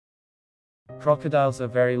Crocodiles are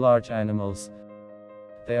very large animals.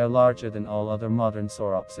 They are larger than all other modern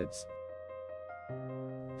sauropsids.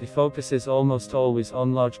 The focus is almost always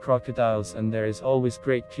on large crocodiles, and there is always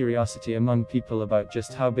great curiosity among people about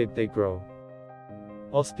just how big they grow.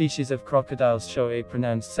 All species of crocodiles show a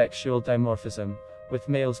pronounced sexual dimorphism, with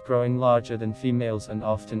males growing larger than females and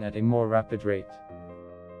often at a more rapid rate.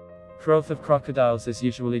 Growth of crocodiles is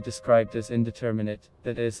usually described as indeterminate,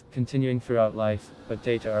 that is, continuing throughout life, but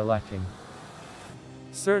data are lacking.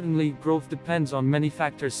 Certainly, growth depends on many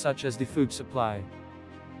factors such as the food supply.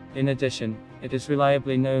 In addition, it is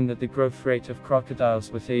reliably known that the growth rate of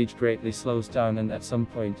crocodiles with age greatly slows down, and at some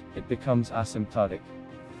point, it becomes asymptotic.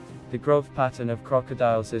 The growth pattern of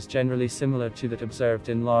crocodiles is generally similar to that observed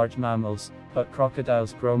in large mammals, but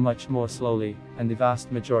crocodiles grow much more slowly, and the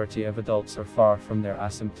vast majority of adults are far from their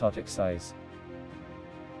asymptotic size.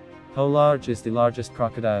 How large is the largest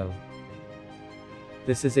crocodile?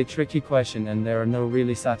 This is a tricky question, and there are no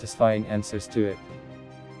really satisfying answers to it.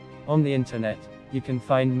 On the internet, you can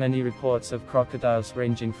find many reports of crocodiles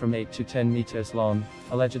ranging from 8 to 10 meters long,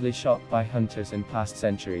 allegedly shot by hunters in past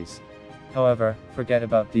centuries. However, forget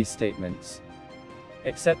about these statements.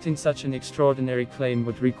 Accepting such an extraordinary claim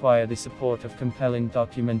would require the support of compelling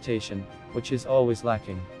documentation, which is always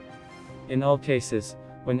lacking. In all cases,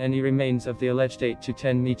 when any remains of the alleged 8 to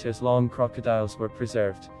 10 meters long crocodiles were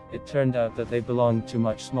preserved, it turned out that they belonged to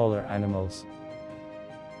much smaller animals.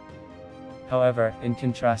 However, in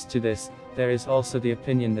contrast to this, there is also the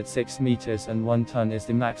opinion that 6 meters and 1 ton is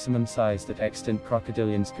the maximum size that extant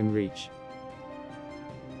crocodilians can reach.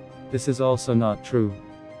 This is also not true.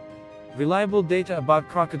 Reliable data about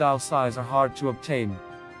crocodile size are hard to obtain.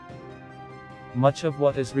 Much of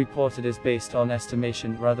what is reported is based on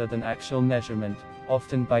estimation rather than actual measurement,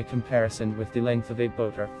 often by comparison with the length of a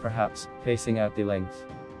boat or, perhaps, pacing out the length.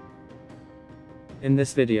 In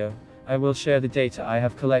this video, I will share the data I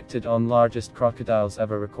have collected on largest crocodiles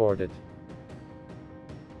ever recorded.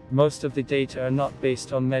 Most of the data are not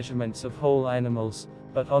based on measurements of whole animals,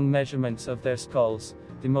 but on measurements of their skulls,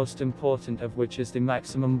 the most important of which is the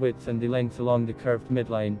maximum width and the length along the curved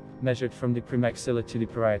midline, measured from the premaxilla to the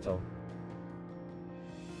parietal.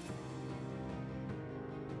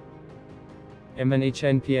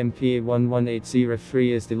 MNHNPMPA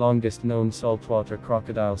 11803 is the longest known saltwater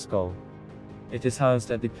crocodile skull. It is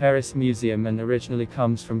housed at the Paris Museum and originally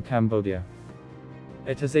comes from Cambodia.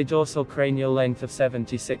 It has a dorsal cranial length of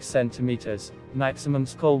 76 centimeters, maximum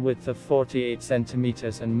skull width of 48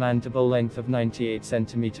 centimeters and mandible length of 98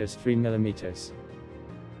 centimeters 3 millimeters.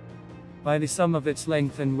 By the sum of its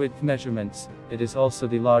length and width measurements, it is also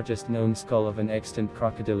the largest known skull of an extant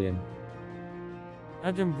crocodilian.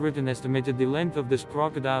 Adam Britton estimated the length of this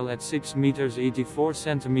crocodile at 6 meters 84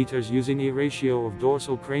 centimeters using a ratio of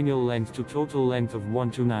dorsal cranial length to total length of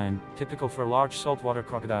 1:9, typical for large saltwater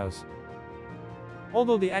crocodiles.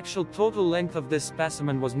 Although the actual total length of this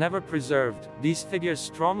specimen was never preserved, these figures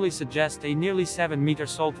strongly suggest a nearly 7-meter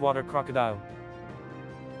saltwater crocodile.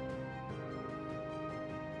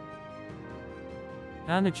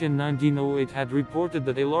 Anich in 1908 had reported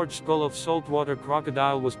that a large skull of saltwater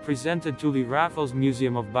crocodile was presented to the Raffles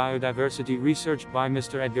Museum of Biodiversity Research by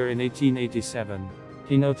Mr. Edgar in 1887.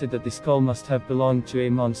 He noted that the skull must have belonged to a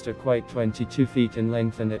monster quite 22 feet in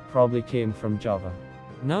length, and it probably came from Java.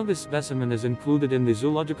 Now this specimen is included in the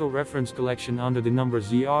Zoological Reference Collection under the number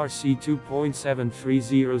ZRC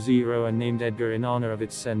 2.7300 and named Edgar in honor of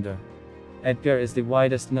its sender. Edgar is the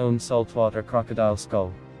widest known saltwater crocodile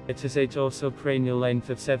skull. It has a dorsal cranial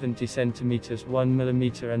length of 70 centimeters 1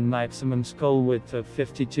 millimeter and maximum skull width of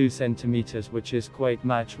 52 centimeters, which is quite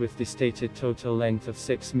matched with the stated total length of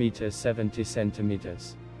 6 meters 70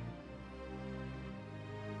 centimeters.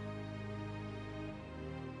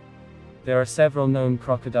 There are several known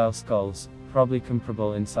crocodile skulls, probably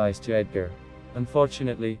comparable in size to Edgar.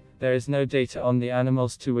 Unfortunately, there is no data on the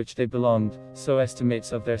animals to which they belonged, so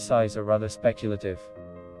estimates of their size are rather speculative.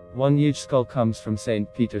 One huge skull comes from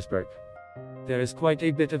St. Petersburg. There is quite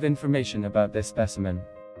a bit of information about this specimen.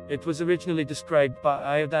 It was originally described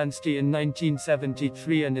by Iodansky in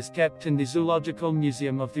 1973 and is kept in the Zoological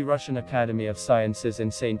Museum of the Russian Academy of Sciences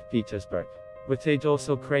in St. Petersburg. With a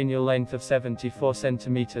dorsal cranial length of 74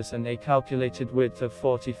 centimeters and a calculated width of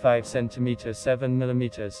 45 centimeters 7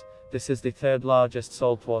 millimeters, this is the third largest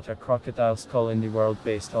saltwater crocodile skull in the world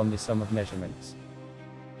based on the sum of measurements.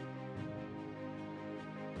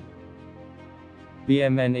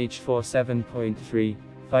 BMNH47.3,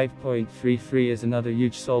 5.33 is another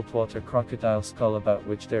huge saltwater crocodile skull about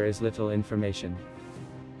which there is little information.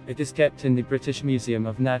 It is kept in the British Museum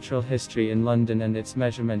of Natural History in London, and its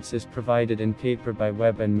measurements is provided in paper by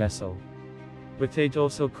Webb and Messel. With a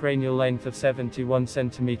dorsal cranial length of 71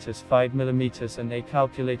 cm 5 mm and a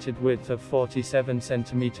calculated width of 47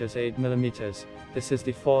 cm 8 mm, this is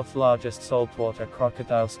the fourth largest saltwater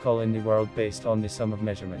crocodile skull in the world based on the sum of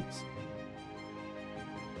measurements.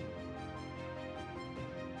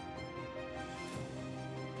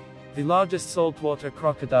 The largest saltwater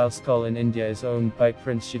crocodile skull in India is owned by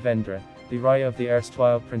Prince Shivendra, the Raya of the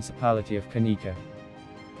erstwhile Principality of Kanika.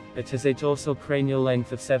 It has a dorsal cranial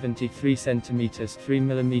length of 73 cm 3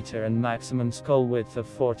 mm and maximum skull width of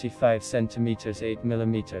 45 cm 8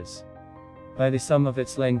 mm. By the sum of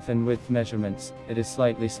its length and width measurements, it is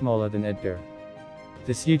slightly smaller than Edgar.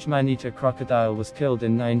 This huge man-eater crocodile was killed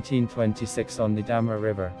in 1926 on the Damar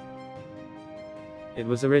River. It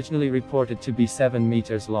was originally reported to be 7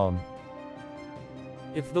 meters long.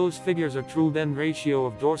 If those figures are true, then ratio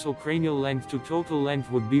of dorsal cranial length to total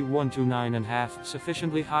length would be 1 to 9.5,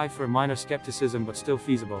 sufficiently high for minor skepticism but still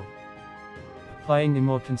feasible. Applying the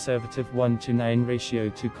more conservative 1 to 9 ratio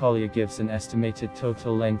to Collier gives an estimated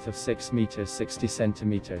total length of 6 meters 60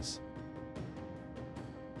 centimeters.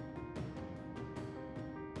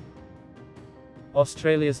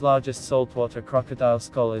 Australia's largest saltwater crocodile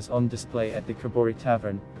skull is on display at the Crocodile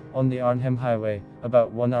Tavern, on the Arnhem Highway,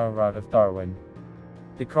 about 1 hour out of Darwin.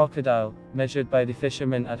 The crocodile, measured by the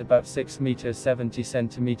fishermen at about 6 meters 70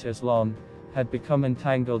 centimeters long, had become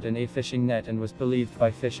entangled in a fishing net and was believed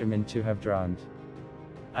by fishermen to have drowned.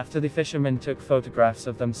 After the fishermen took photographs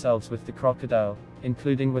of themselves with the crocodile,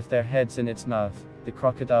 including with their heads in its mouth, the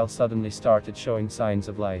crocodile suddenly started showing signs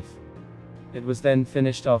of life. It was then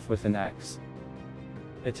finished off with an axe.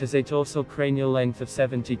 It has a dorsal cranial length of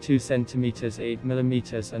 72 cm 8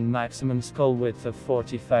 mm and maximum skull width of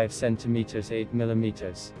 45 cm 8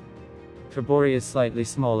 mm. Crocodile is slightly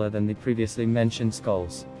smaller than the previously mentioned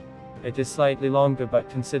skulls. It is slightly longer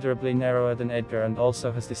but considerably narrower than Edgar and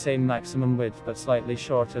also has the same maximum width but slightly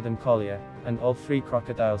shorter than Collier, and all three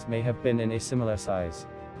crocodiles may have been in a similar size.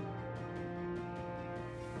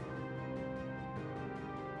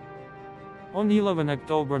 On 11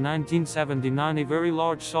 October 1979, a very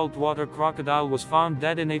large saltwater crocodile was found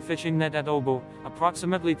dead in a fishing net at Obo,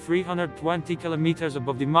 approximately 320 kilometers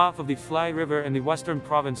above the mouth of the Fly River in the western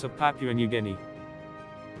province of Papua New Guinea.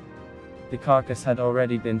 The carcass had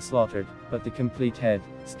already been slaughtered, but the complete head,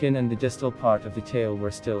 skin and the distal part of the tail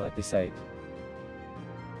were still at the site.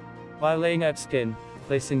 While laying out skin,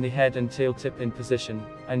 placing the head and tail tip in position,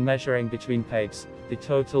 and measuring between pegs, the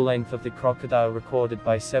total length of the crocodile recorded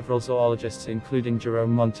by several zoologists including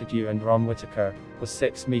Jerome Montague and Ron Whitaker, was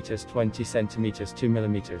 6 meters 20 centimeters 2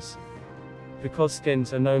 millimeters. Because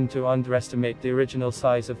skins are known to underestimate the original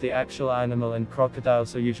size of the actual animal and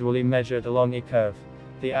crocodiles are usually measured along a curve,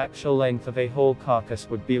 the actual length of a whole carcass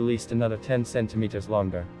would be at least another 10 centimeters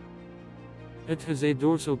longer. It has a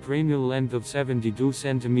dorsal cranial length of 72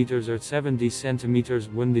 centimeters or 70 centimeters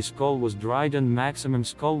when the skull was dried and maximum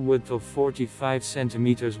skull width of 45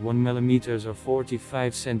 centimeters 1 millimeters or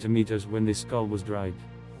 45 centimeters when the skull was dried.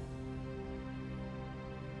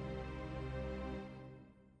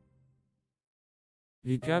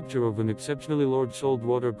 The capture of an exceptionally large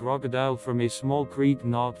saltwater crocodile from a small creek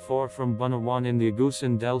not far from Bunawan in the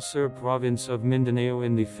Agusan del Sur province of Mindanao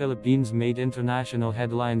in the Philippines made international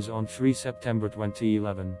headlines on 3 September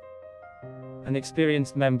 2011. An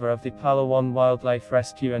experienced member of the Palawan Wildlife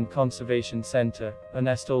Rescue and Conservation Center,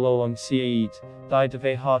 Ernesto Lolong Said, died of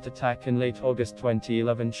a heart attack in late August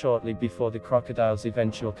 2011 shortly before the crocodile's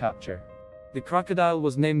eventual capture. The crocodile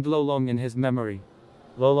was named Lolong in his memory.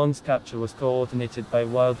 Lolong's capture was coordinated by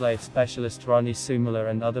wildlife specialist Ronnie Sumala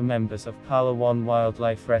and other members of Palawan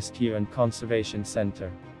Wildlife Rescue and Conservation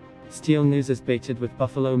Center. Steel nooses baited with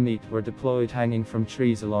buffalo meat were deployed hanging from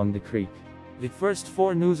trees along the creek. The first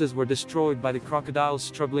 4 nooses were destroyed by the crocodiles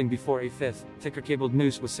struggling before a 5th, thicker cabled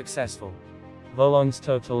noose was successful. Lolong's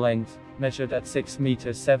total length, measured at 6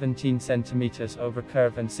 meters 17 centimeters over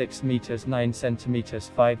curve and 6 meters 9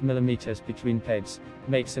 centimeters 5 millimeters between pegs,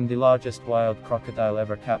 makes him the largest wild crocodile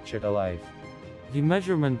ever captured alive. The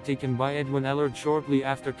measurement taken by Edwin Ellard shortly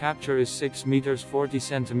after capture is 6 meters 40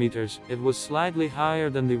 centimeters. It was slightly higher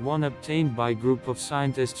than the one obtained by a group of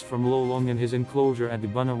scientists from Lolong in his enclosure at the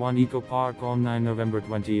Bunawan Eco Park on 9 November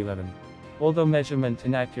 2011. Although measurement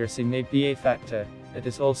inaccuracy may be a factor, it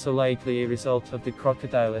is also likely a result of the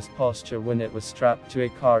crocodile's posture when it was strapped to a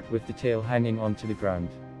cart with the tail hanging onto the ground.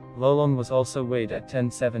 Lolong was also weighed at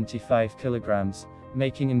 1075 kilograms,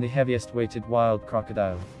 making him the heaviest weighted wild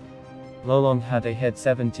crocodile. Lolong had a head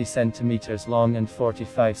 70 centimeters long and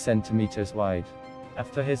 45 centimeters wide.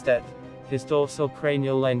 After his death, His dorsal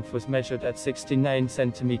cranial length was measured at 69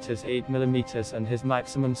 cm 8 mm and his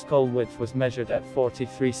maximum skull width was measured at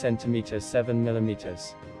 43 cm 7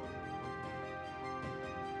 mm.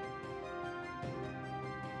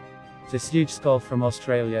 This huge skull from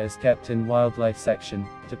Australia is kept in Wildlife Section,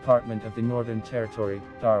 Department of the Northern Territory,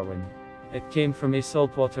 Darwin. It came from a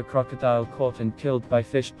saltwater crocodile caught and killed by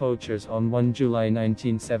fish poachers on 1 July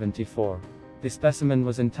 1974. The specimen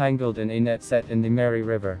was entangled in a net set in the Mary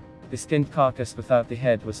River. The skinned carcass without the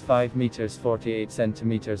head was 5 meters 48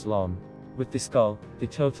 centimeters long. With the skull, the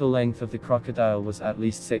total length of the crocodile was at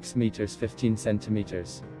least 6 meters 15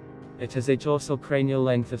 centimeters. It has a dorsal cranial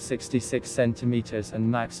length of 66 centimeters and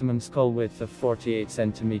maximum skull width of 48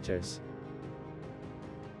 centimeters.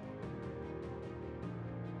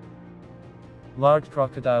 Large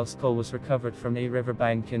crocodile skull was recovered from a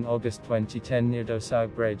riverbank in August 2010 near Do Sao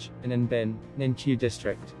Bridge, in Ninh Binh, Ninh Kieu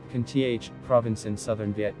District, Can Th, Province in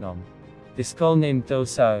southern Vietnam. The skull named Do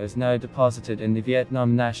Sao is now deposited in the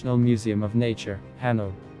Vietnam National Museum of Nature,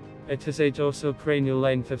 Hanoi. It has a dorsal cranial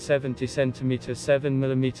length of 70 cm 7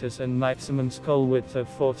 mm and maximum skull width of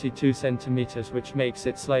 42 cm, which makes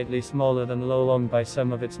it slightly smaller than Lo Long by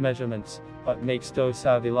some of its measurements, but makes Do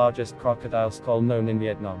Sao the largest crocodile skull known in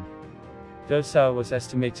Vietnam. Do Sao was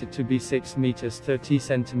estimated to be 6 meters 30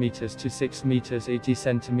 centimeters to 6 meters 80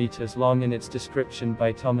 centimeters long in its description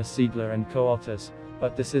by Thomas Siedler and co-authors,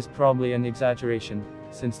 but this is probably an exaggeration,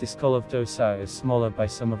 since the skull of Do Sao is smaller by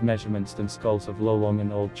some of measurements than skulls of Lo Long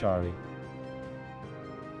and Old Charlie.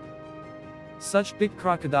 Such big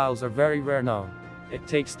crocodiles are very rare now. It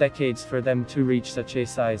takes decades for them to reach such a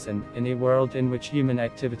size, and, in a world in which human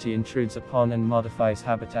activity intrudes upon and modifies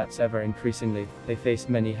habitats ever increasingly, they face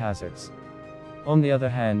many hazards. On the other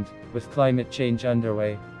hand, with climate change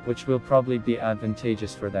underway, which will probably be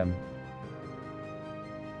advantageous for them.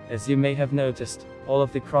 As you may have noticed, all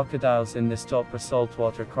of the crocodiles in this top are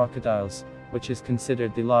saltwater crocodiles, which is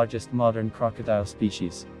considered the largest modern crocodile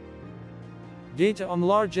species. Data on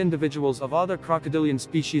large individuals of other crocodilian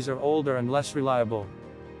species are older and less reliable.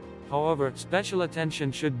 However, special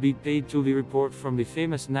attention should be paid to the report from the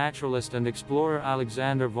famous naturalist and explorer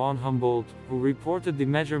Alexander von Humboldt, who reported the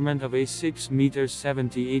measurement of a 6 meters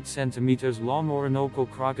 78 centimeters long Orinoco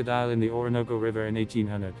crocodile in the Orinoco River in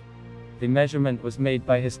 1800. The measurement was made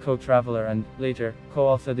by his co-traveler and, later,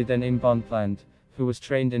 co-author the then Bonpland, who was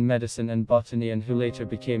trained in medicine and botany and who later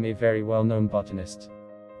became a very well-known botanist.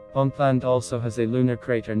 Bonpland also has a lunar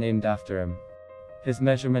crater named after him. His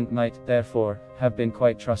measurement might, therefore, have been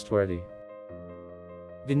quite trustworthy.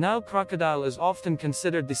 The Nile crocodile is often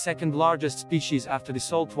considered the second largest species after the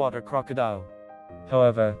saltwater crocodile.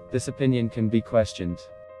 However, this opinion can be questioned.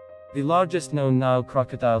 The largest known Nile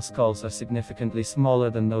crocodile skulls are significantly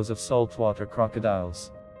smaller than those of saltwater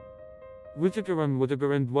crocodiles. Whittaker and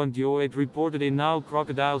 108 reported a Nile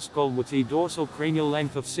crocodile skull with a dorsal cranial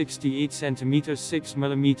length of 68 cm 6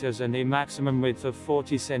 mm and a maximum width of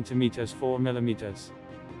 40 cm 4 mm.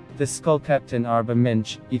 This skull kept in Arba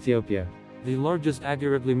Minch, Ethiopia. The largest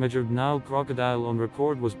accurately measured Nile crocodile on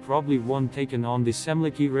record was probably one taken on the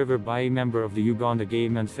Semliki River by a member of the Uganda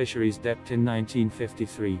Game and Fisheries Depot in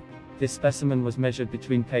 1953. This specimen was measured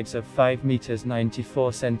between pegs of 5 meters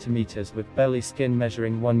 94 centimeters with belly skin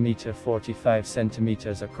measuring 1 meter 45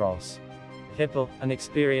 centimeters across. Hippel, an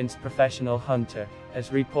experienced professional hunter,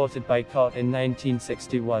 as reported by Cott in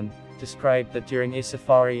 1961, described that during a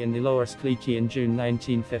safari in the Lower Skliki in June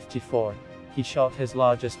 1954, he shot his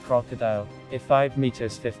largest crocodile, a 5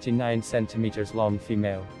 meters 59 centimeters long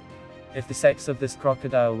female. If the sex of this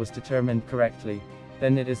crocodile was determined correctly,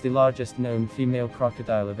 then it is the largest known female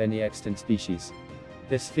crocodile of any extant species.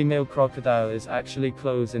 This female crocodile is actually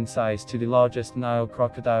close in size to the largest Nile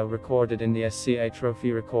crocodile recorded in the SCI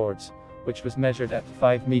Trophy records, which was measured at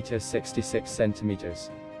 5 meters 66 centimeters.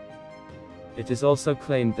 It is also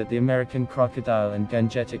claimed that the American crocodile and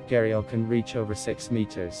Gangetic gharial can reach over 6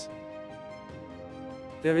 meters.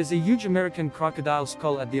 There is a huge American crocodile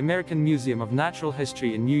skull at the American Museum of Natural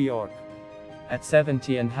History in New York. At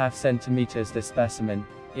 70.5 centimeters, this specimen,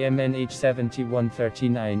 AMNH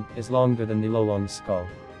 7139, is longer than the Lo Long skull.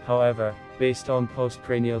 However, based on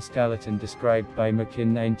postcranial skeleton described by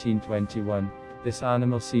McKin 1921, this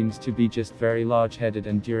animal seems to be just very large-headed,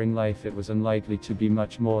 and during life it was unlikely to be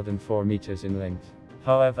much more than 4 meters in length.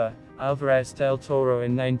 However, Alvarez del Toro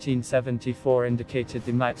in 1974 indicated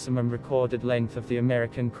the maximum recorded length of the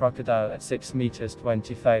American crocodile at 6 meters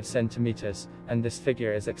 25 centimeters, and this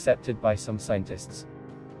figure is accepted by some scientists.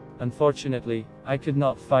 Unfortunately, I could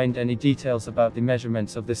not find any details about the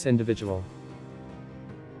measurements of this individual.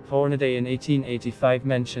 Hornaday in 1885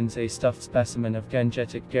 mentions a stuffed specimen of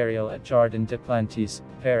gangetic gharial at Jardin des Plantes,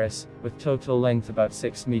 Paris, with total length about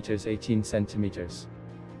 6 meters 18 centimeters.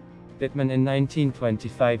 Bittman in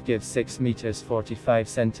 1925 gives 6 meters 45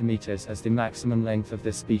 centimeters as the maximum length of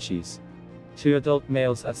this species. 2 adult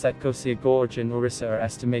males at Setcosia Gorge in Orissa are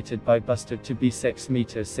estimated by Bustard to be 6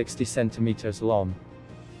 meters 60 centimeters long.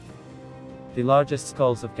 The largest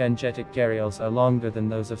skulls of gangetic gharials are longer than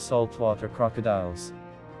those of saltwater crocodiles.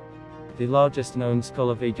 The largest known skull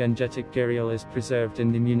of a gangetic gharial is preserved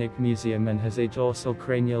in the Munich Museum and has a dorsal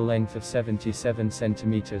cranial length of 77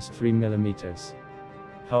 centimeters 3 millimeters.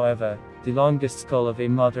 However, the longest skull of a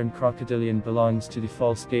modern crocodilian belongs to the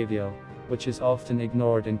false gavial, which is often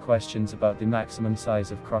ignored in questions about the maximum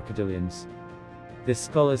size of crocodilians. This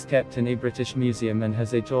skull is kept in a British museum and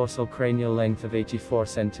has a dorsal cranial length of 84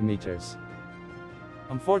 centimeters.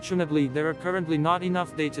 Unfortunately, there are currently not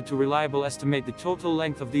enough data to reliably estimate the total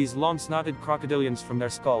length of these long-snouted crocodilians from their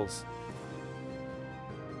skulls.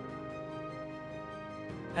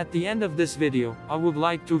 At the end of this video, I would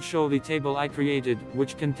like to show the table I created,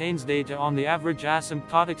 which contains data on the average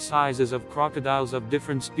asymptotic sizes of crocodiles of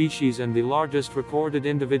different species and the largest recorded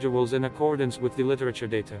individuals in accordance with the literature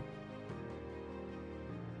data.